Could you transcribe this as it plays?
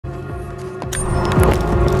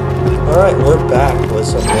Alright, we're back with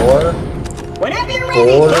some more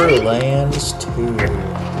Borderlands 2.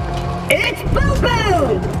 It's Boo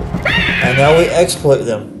Boo! And now we exploit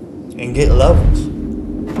them and get levels.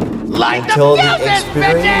 Like until the the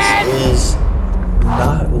experience is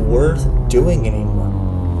not worth doing anymore.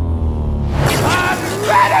 I'm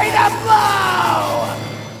ready to blow!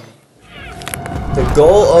 The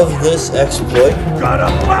goal of this exploit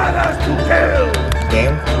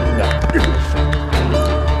game, no.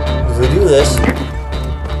 If we do this,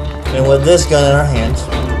 and with this gun in our hands,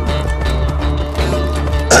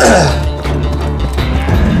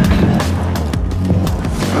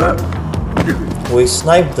 we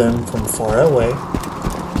snipe them from far away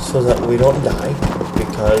so that we don't die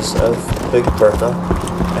because of Big Bertha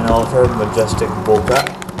and all of her majestic bullcrap.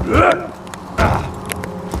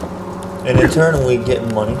 And in turn we get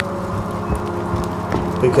money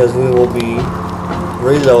because we will be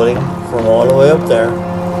reloading from all the way up there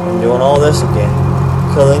and doing all this again,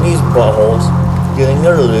 killing these buttholes, getting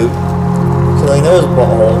their loot, killing those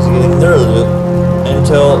buttholes, getting their loot,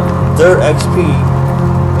 until their XP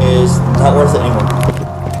is not worth it anymore.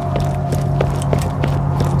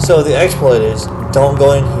 So the exploit is, don't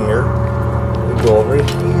go in here, we go over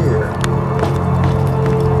here.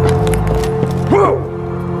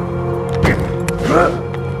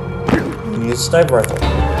 You need a sniper rifle.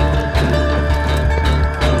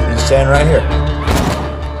 You stand right here.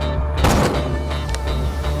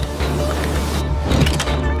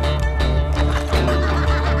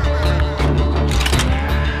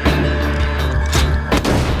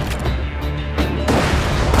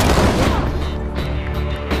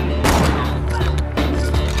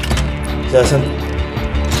 Doesn't. You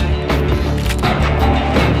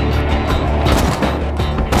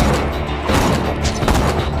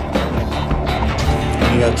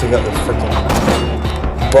gotta check out the freaking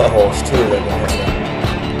buttholes too that can hit them.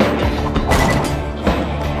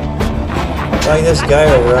 Like this guy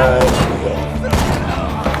right here.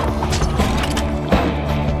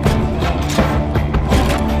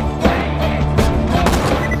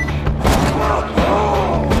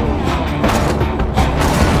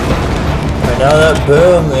 Now that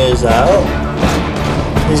Boom is out,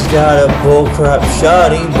 he's got a bullcrap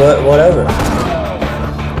shotty, but whatever.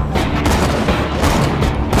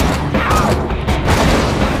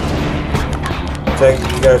 Check, you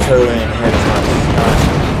gotta try to land here.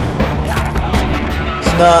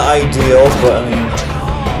 It's not ideal, but I mean,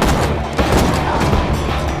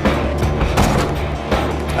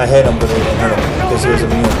 I hit him, but they didn't hurt him because he was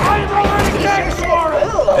immune.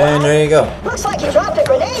 And there you go. Looks like you dropped a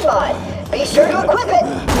grenade mod. Be sure to equip it.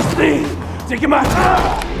 Take him out.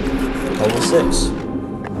 Level 6.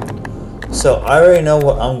 So I already know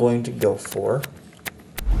what I'm going to go for.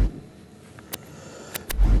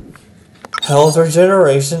 Health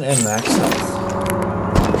regeneration and max health.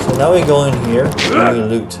 So now we go in here and we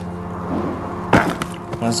loot.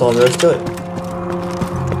 That's all there is to it.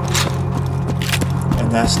 And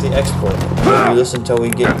that's the exploit. We'll do this until we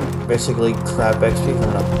get basically crap XP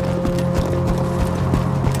from them.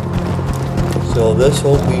 So this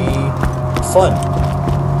will be fun,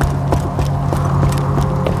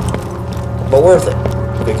 but worth it,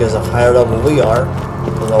 because the higher level we are,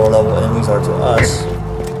 the lower level enemies are to us,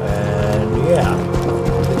 and yeah,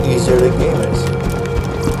 the easier the game is.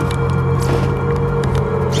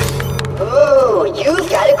 Ooh, you've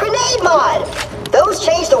got a grenade mod! Those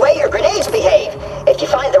change the way your grenades behave. If you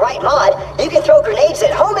find the right mod, you can throw grenades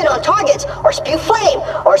that home in on targets, or spew flame,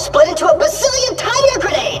 or split into a bazillion tinier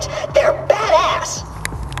grenades. They're badass.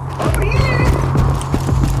 Over here.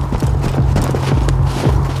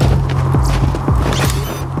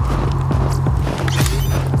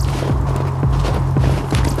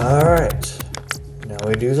 Alright, now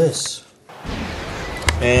we do this.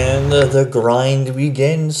 And the grind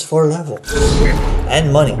begins for levels.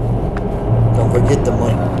 And money. Don't forget the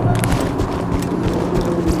money.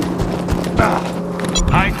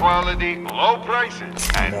 High quality, low prices,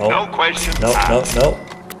 and no questions asked. No.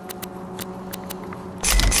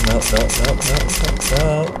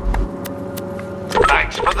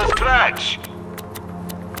 Thanks for the scratch.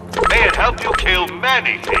 May it help you kill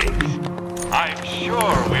many things. I'm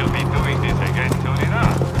sure we'll be doing this again soon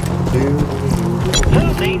enough. Who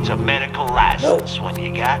needs a medical license when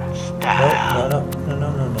you got style? No.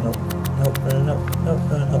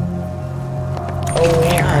 Oh,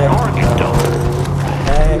 Organ donor.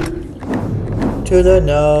 Heck to the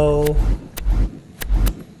no.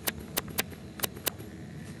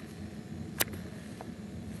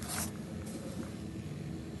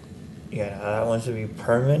 Yeah, that wants to be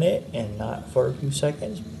permanent and not for a few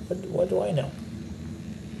seconds, but what do I know?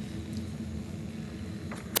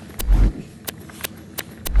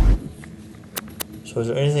 So is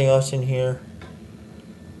there anything else in here?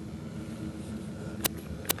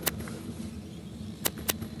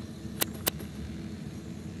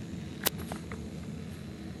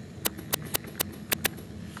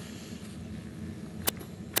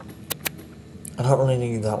 I don't really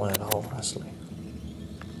need that one at all, honestly.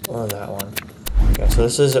 Or that one. Okay, so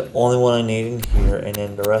this is the only one I need in here, and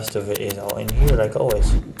then the rest of it is all in here, like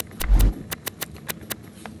always.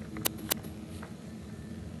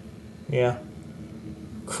 Yeah.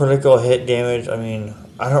 Critical hit damage, I mean,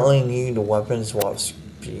 I don't really need the weapon swap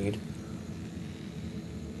speed.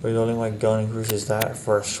 Reloading my gun increases that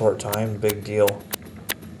for a short time, big deal.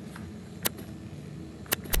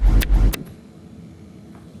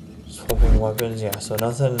 Swapping weapons, yeah, so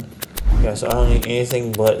nothing. Yeah, so I don't need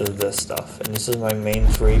anything but this stuff. And this is my main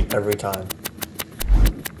treat every time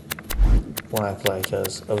when I play,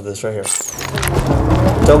 because of this right here.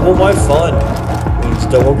 Double my fun means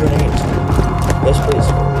double grenades. Yes, please.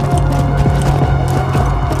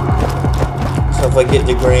 So if I get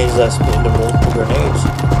the grenades that split into multiple grenades,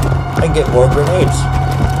 I get more grenades.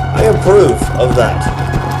 I approve of that.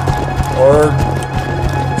 Or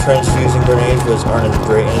transfusing grenades, which aren't as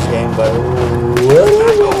great in this game, but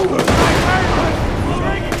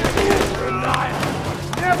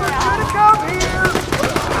Never gonna come here!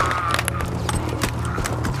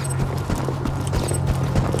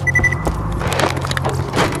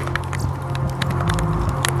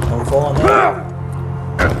 I'm full on that.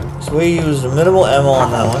 So we used minimal ammo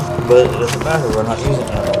on that one, but it doesn't matter, we're not using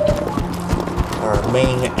ammo. Our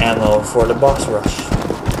main ammo for the boss rush.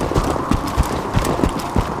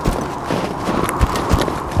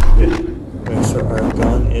 Make sure our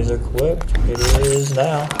gun is equipped. It is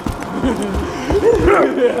now.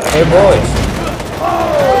 Hey boys.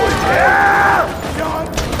 Oh, yeah!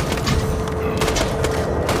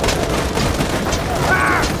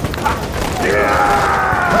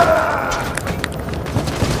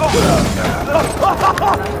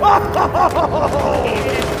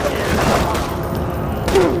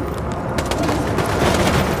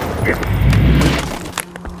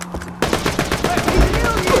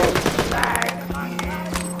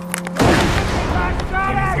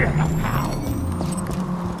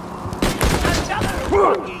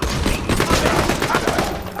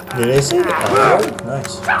 Did they see that? Oh,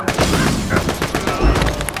 nice.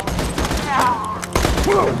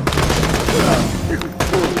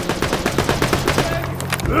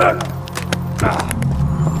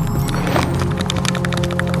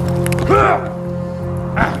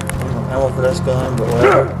 Ammo for this gun, but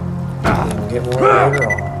whatever. I'll get more later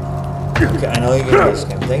on. Okay, I know you get this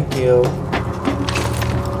game. Thank you.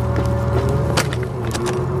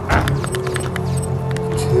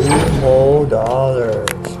 $2 more.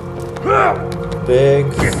 Big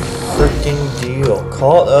freaking deal.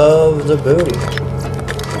 Call of the booty.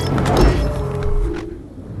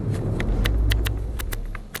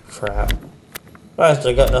 Crap. I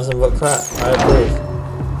still got nothing but crap. I approve.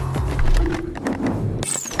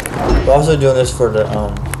 We're also doing this for the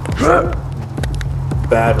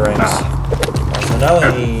bad ranks. So now we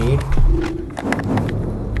need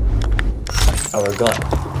our gun.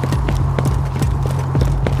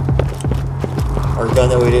 Our gun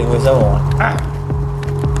that we didn't waste ammo on.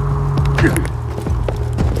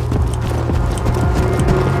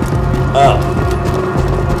 Oh.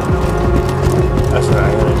 That's right, I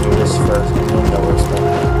gotta do this first and then know what's going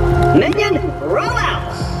on. Minion, roll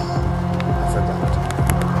out! I forgot.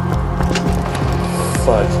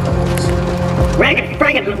 Fudge noise. Ragged,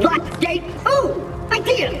 fragged, lock, gate. Ooh!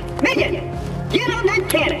 Idea! Minion! Get on that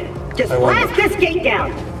cannon! Just blast this gate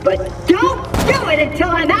down! But don't do it until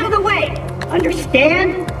I'm out of the way!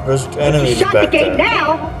 Understand? There's If you enemies shut the back gate there.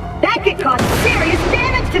 now, that could cause serious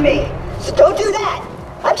damage to me! So don't do that!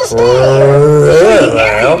 I'm just staying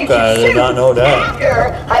here! Okay, I did not know that.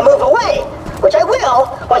 After I move away, which I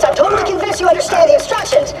will once I'm totally convinced you understand the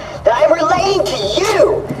instructions that I'm relaying to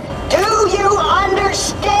you. Do you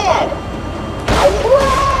understand?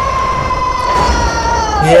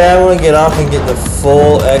 Yeah, I want to get off and get the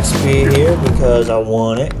full XP here because I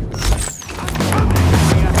want it.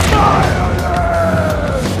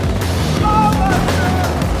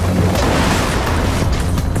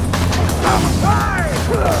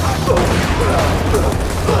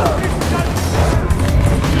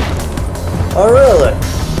 Oh, really?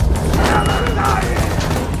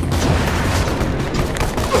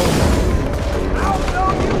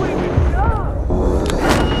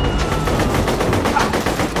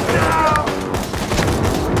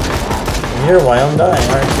 You're why I'm dying,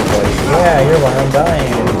 aren't you, buddy? Yeah, you're why I'm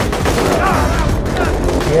dying.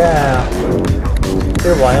 Yeah.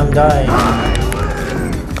 You're why I'm dying.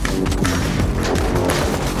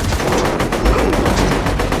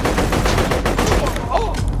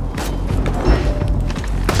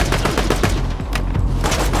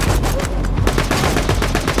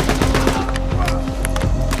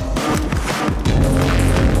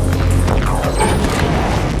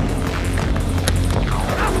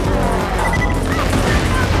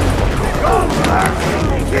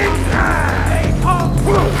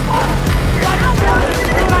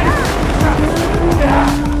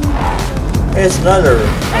 It's another one.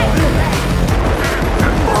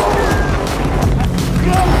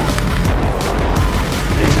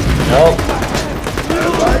 Nope.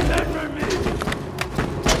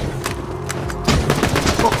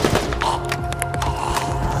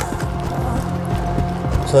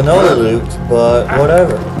 So no loot, but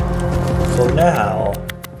whatever. So now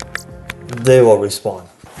they will respawn.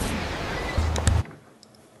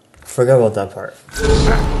 Forget about that part.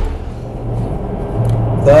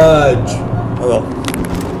 Fudge! Oh well.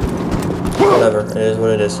 Whatever, it is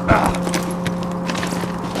what it is.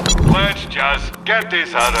 Let's just get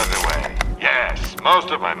this out of the way. Yes,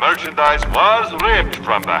 most of my merchandise was ripped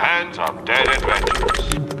from the hands of dead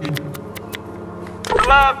adventurers.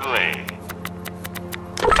 Lovely.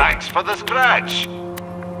 Thanks for the scratch.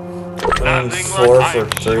 Nothing 4 like for I'm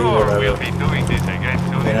 3, sure whatever. we'll be doing this again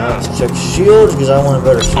soon. Okay, now let's check shields because I want a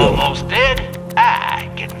better shield. Almost dead? I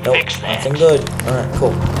can Nope, fix that. nothing good. Alright,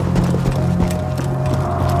 cool.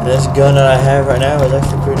 This gun that I have right now is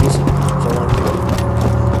actually pretty decent, so I want to keep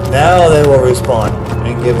it. Now they will respawn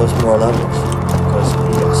and give us more levels. Because,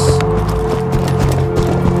 yes.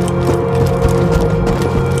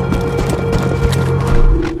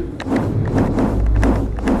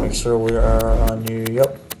 Make sure we are on you.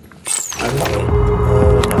 Yep. I'm not waiting. No,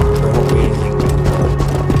 there won't be anything.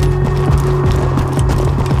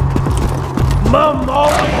 Mom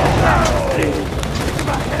always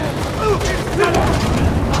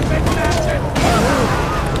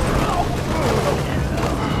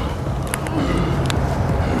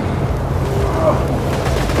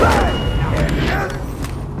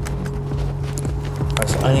Alright,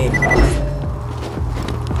 so I need health.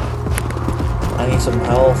 I need some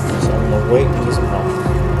health, so I'm gonna wait and get some health.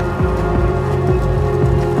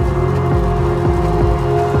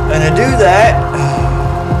 And to do that,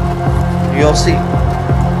 you'll see.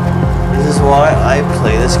 This is why I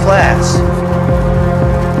play this class.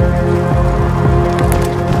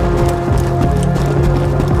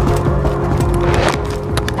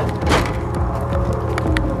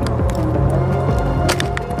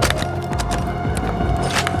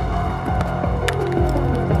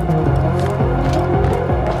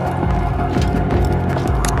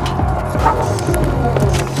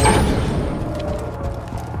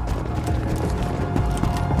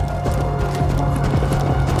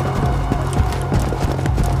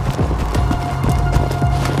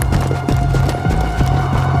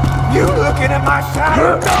 You looking at my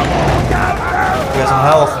shadow? Get some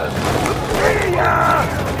health.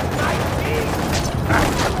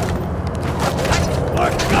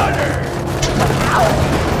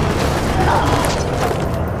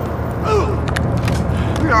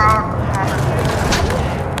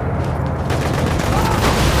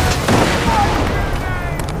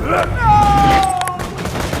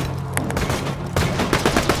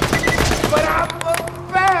 But I'm a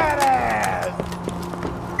badass.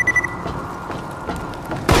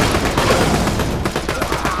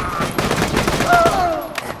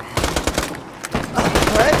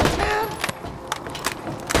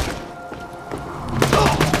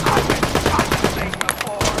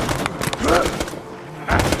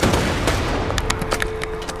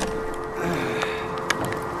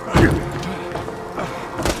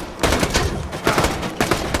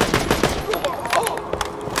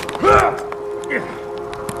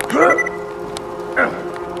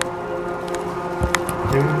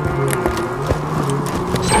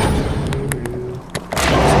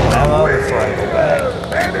 Ammo before I go back.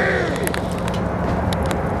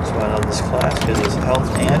 That's why I love this class, because it's health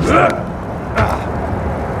and ammo.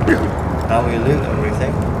 Now we loot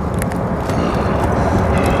everything.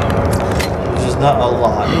 Which is not a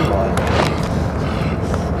lot, but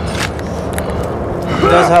it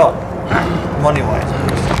does help. Money-wise, at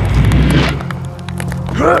least.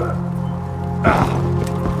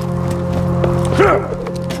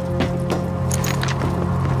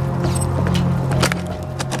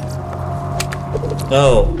 No.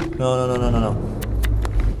 No.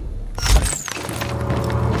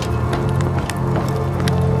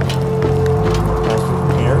 Pass from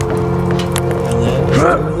here. And then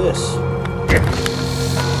let's do this.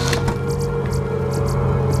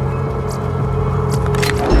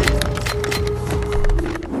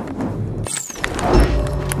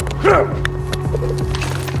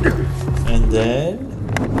 And then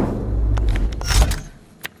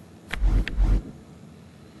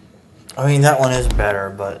I mean, that one is better,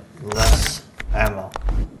 but less ammo.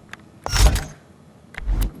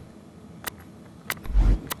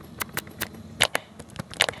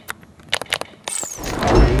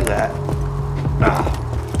 I'll do that.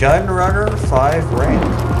 Gun Runner 5 rank.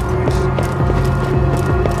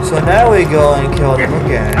 So now we go and kill them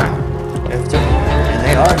again. if they're here, and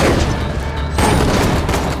they are here.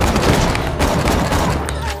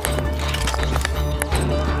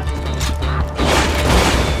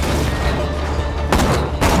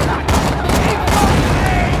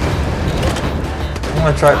 I'm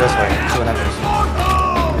gonna try it this way, see what happens.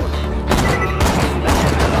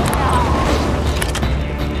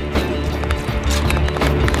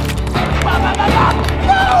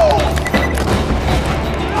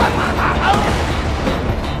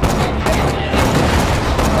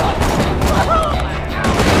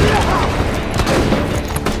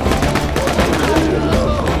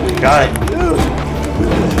 Got it.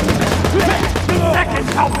 Second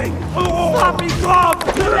helping! Sloppy glove!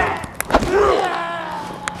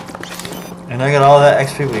 And I got all that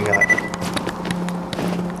XP we got.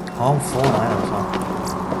 Oh, I'm full on items, huh?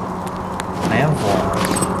 I am full on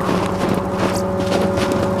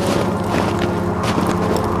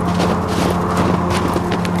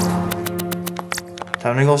items.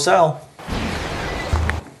 Time to go sell.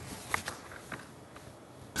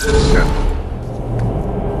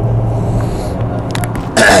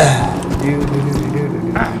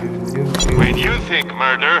 When you think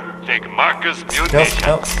murder, think Marcus Mutation.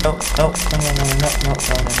 No.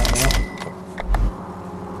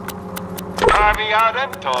 Aviator.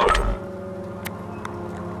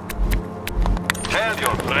 Tell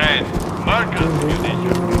your friend, Marcus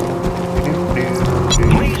Mutation.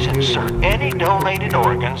 Please insert any donated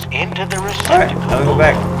organs into the receptacle. Alright, now we go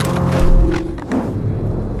back.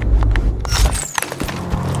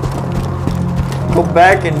 Go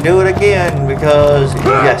back and do it again because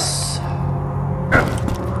yes.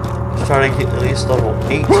 Try to get at least level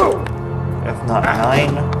 8, if not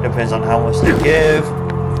 9, depends on how much they give.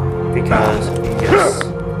 Because yes.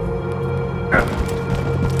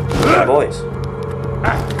 Hey boys.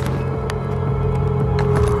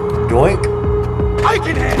 Doink. I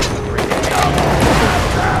can handle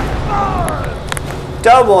it!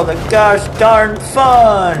 Double the gosh darn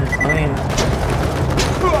fun! I mean,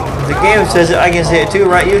 the game says it, I can say it too,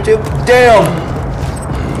 right YouTube? Damn!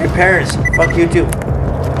 Your parents, fuck YouTube.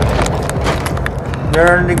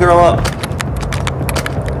 Learn to grow up.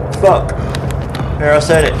 Fuck. There, I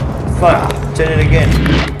said it. Fuck. Said it again.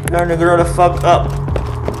 Learn to grow the fuck up.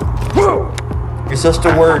 It's just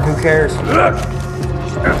a word, who cares?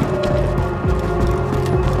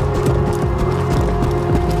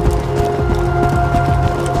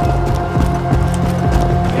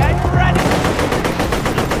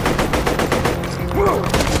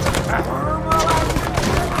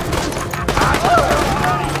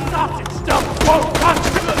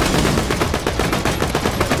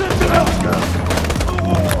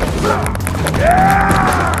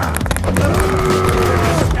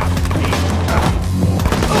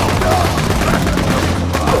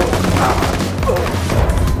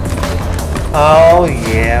 Oh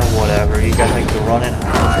yeah, whatever. You guys like to run in?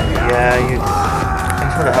 Yeah, you do.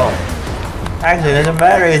 Thanks for the help. Actually, it doesn't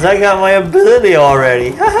matter because I got my ability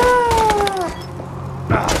already. Go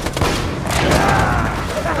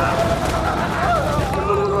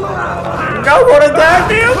for the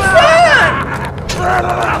goddamn fun!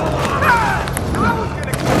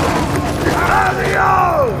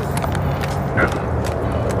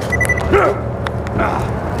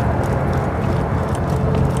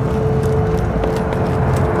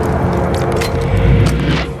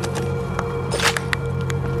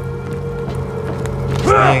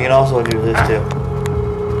 You can also do this too.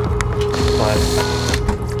 But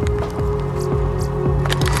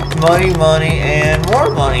money, and more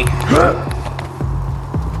money.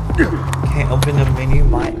 Can't open the menu,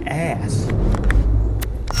 my ass.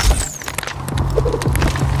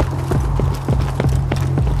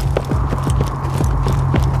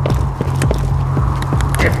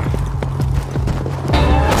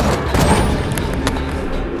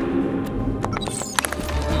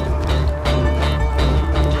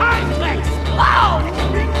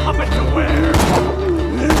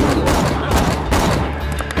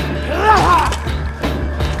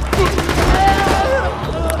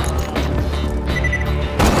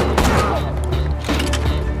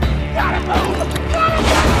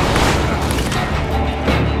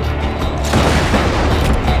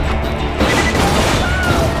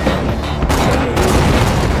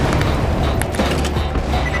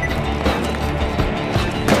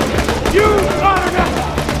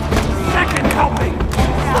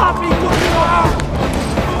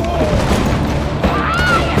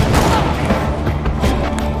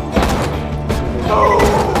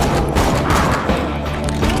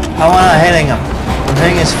 How am I not hitting him? I'm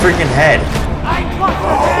hitting his freaking head.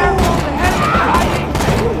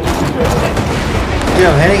 Dude,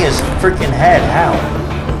 I'm hitting his freaking head. How?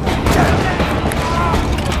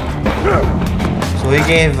 we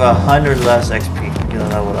gave 100 less XP to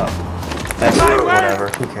level up. That's whatever,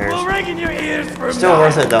 who cares? We'll ring in your ears for Still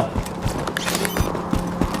worth it though.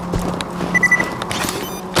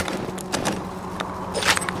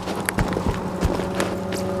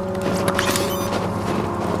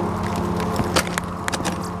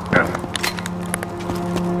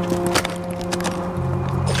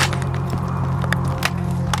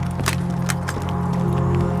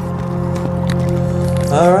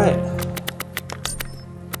 Alright.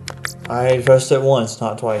 I pressed it once,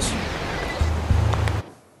 not twice.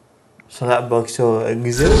 So that book still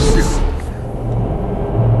exists.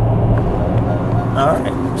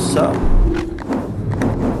 Alright, so.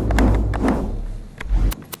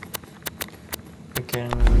 We can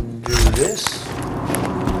do this.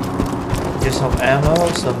 Get some ammo,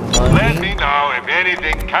 some money. Let me know if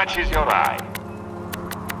anything catches your eye.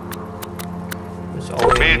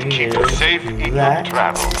 May it keep you safe in your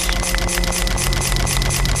travels.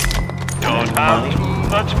 Don't have too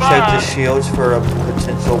much Check the fun. shields for a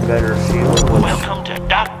potential better shield. Welcome to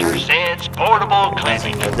Dr. Zed's Portable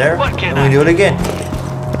Clinic. Right there. What can And we do it again.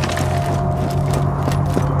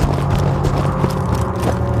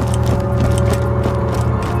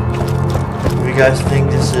 If you guys think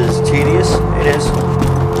this is tedious, it is.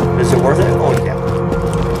 Is it worth it? Oh yeah.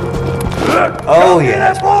 Oh yeah.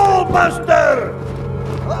 That's ball buster!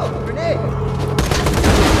 Oh, grenade!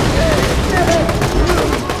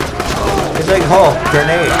 It's like, oh,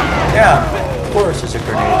 grenade. Yeah, of course it's a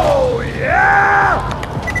grenade. Oh, yeah!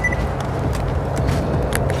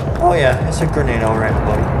 Oh yeah, it's a grenade, alright,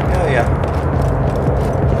 buddy. Oh yeah.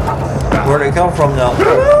 Where'd it come from though? Who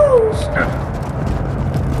knows?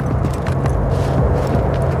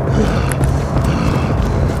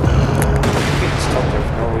 Getting stuck there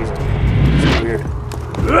for no reason. It's weird.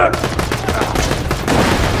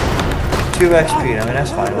 2 XP, I mean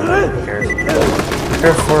that's fine, whatever, who cares?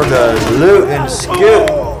 Here for the loot and skill.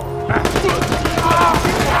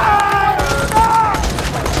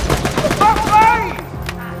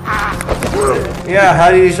 Yeah,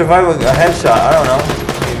 how do you survive a headshot? I don't know.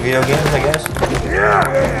 In video games, I guess.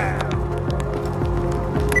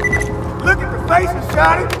 Look at the faces,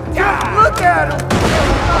 Johnny. Just look at them.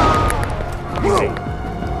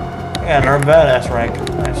 Yeah, and our badass rank.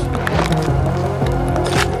 Nice.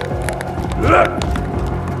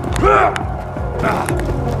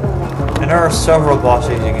 And there are several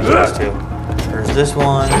bosses you can use too. There's this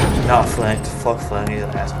one, not Flint. Fuck Flint, he's an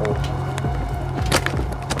asshole.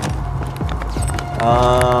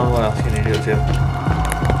 What else can you do too?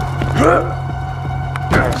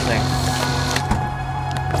 Everything.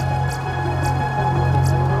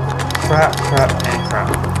 Crap, crap, and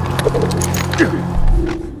crap.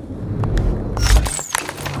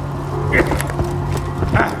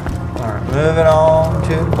 Alright, moving on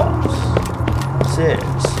to the boss. 6.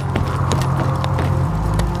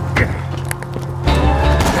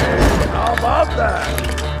 How about that?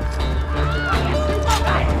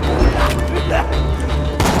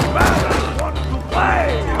 Want to play?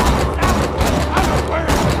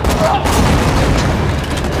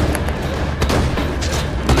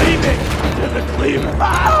 Leave it to the cleaver.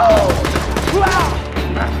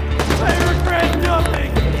 I regret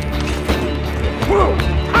nothing.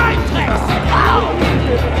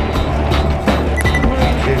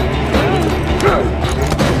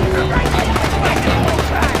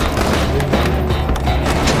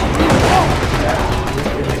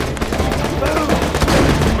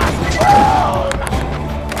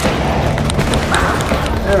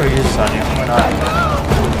 There he is, Sonya. Why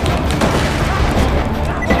not?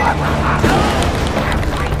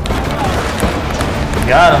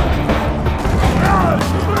 Got him.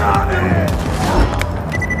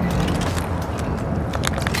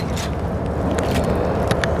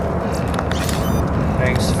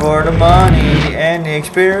 Thanks for the money and the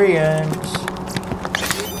experience.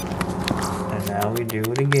 And now we do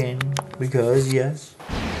it again. Because yes.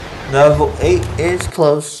 Level 8 is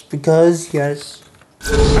close. Because yes.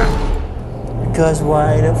 Because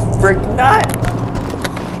why the frick not?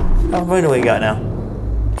 How much do we got now?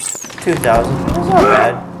 2,000. That's not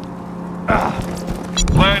bad.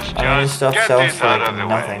 Let's I mean, just stuff get sells this for out like of the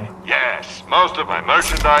nothing. way. Yes, most of my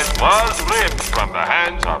merchandise was ripped from the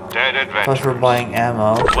hands of dead Plus we're adventurers. buying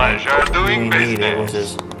ammo. Pleasure doing We need it, which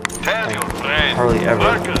business. is Tell your friends, hardly ever.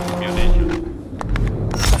 workers, munitions.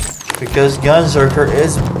 because Gunzerker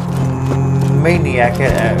is maniac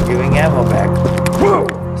at giving ammo back.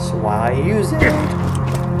 That's why I use it.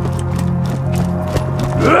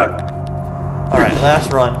 Alright,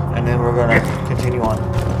 last run, and then we're gonna continue on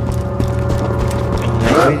in the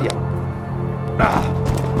next video.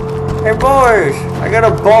 Hey, boys, I got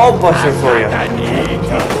a ball buster for you.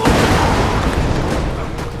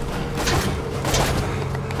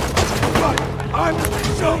 I'm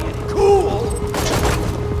so cool.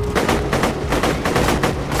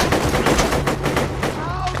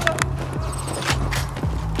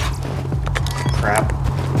 Crap.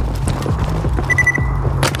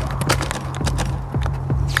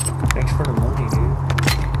 Thanks for the money, dude.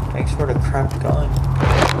 Thanks for the crap gun.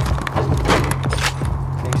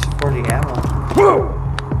 Thanks for the ammo.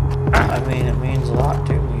 I mean, it means a lot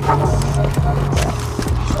to me.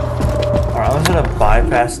 Alright, I'm just gonna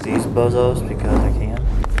bypass these bozos because I can.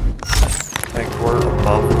 Like, we're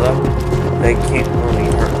above them. They can't really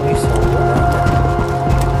hurt me so well.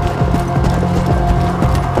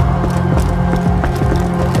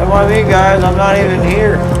 Come on, me guys, I'm not even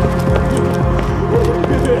here.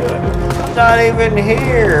 I'm not even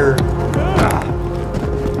here.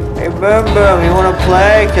 Hey, Boom Boom, you wanna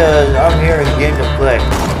play? Cause I'm here again to play.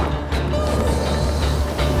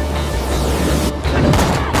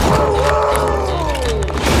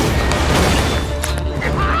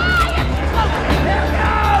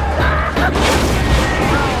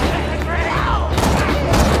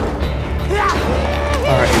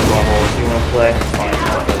 Alright, you buttholes, you wanna play? Fine.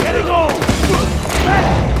 Getting old.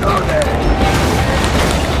 Let's go there.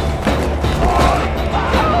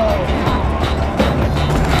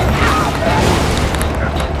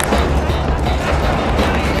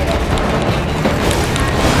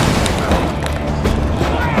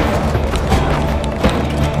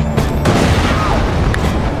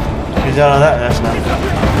 He's out of that mess now.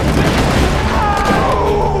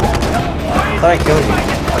 I thought I killed you.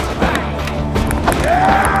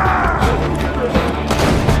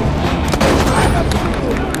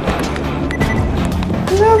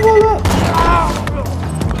 Level up.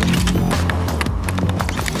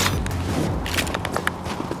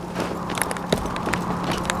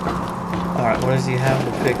 Alright, what does he have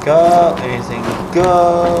to pick up? Anything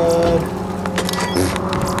good?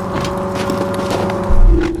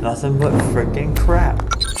 Nothing but freaking crap.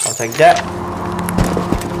 I'll take that.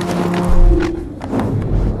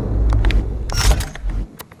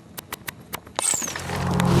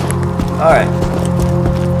 Alright.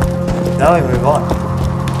 Now we move on.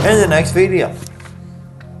 In the next video.